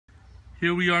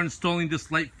Here we are installing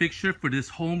this light fixture for this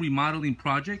home remodeling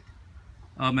project.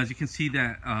 As you can see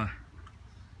that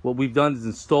what we've done is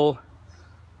install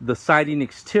the siding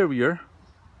exterior,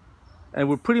 and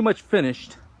we're pretty much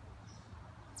finished.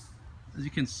 As you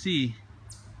can see,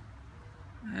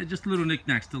 just a little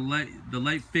knickknacks, the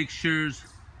light fixtures,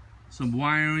 some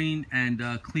wiring,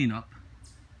 and cleanup.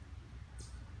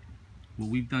 What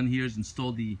we've done here is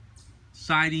install the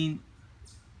siding,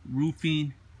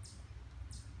 roofing.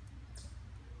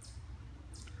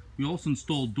 We also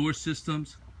installed door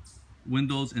systems,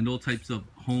 windows, and all types of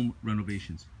home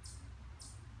renovations.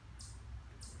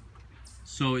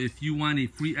 So if you want a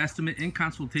free estimate and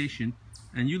consultation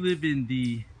and you live in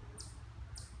the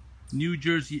New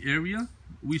Jersey area,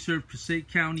 we serve Passaic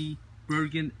County,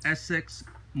 Bergen, Essex,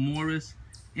 Morris,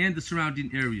 and the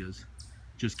surrounding areas.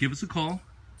 Just give us a call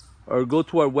or go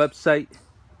to our website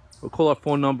or call our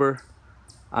phone number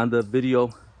on the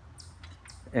video,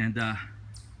 and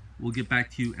we'll get back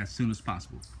to you as soon as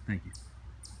possible. Thank you.